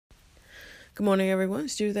Good morning, everyone.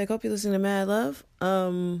 It's Judith. I hope you're listening to Mad Love.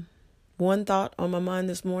 One thought on my mind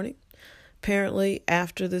this morning. Apparently,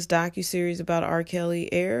 after this docuseries about R.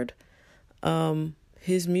 Kelly aired,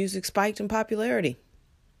 his music spiked in popularity.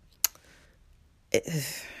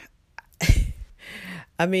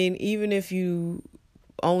 I mean, even if you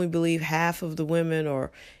only believe half of the women,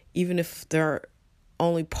 or even if there are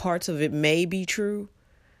only parts of it may be true,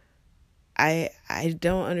 I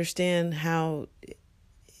don't understand how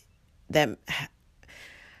that.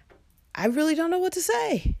 I really don't know what to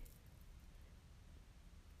say.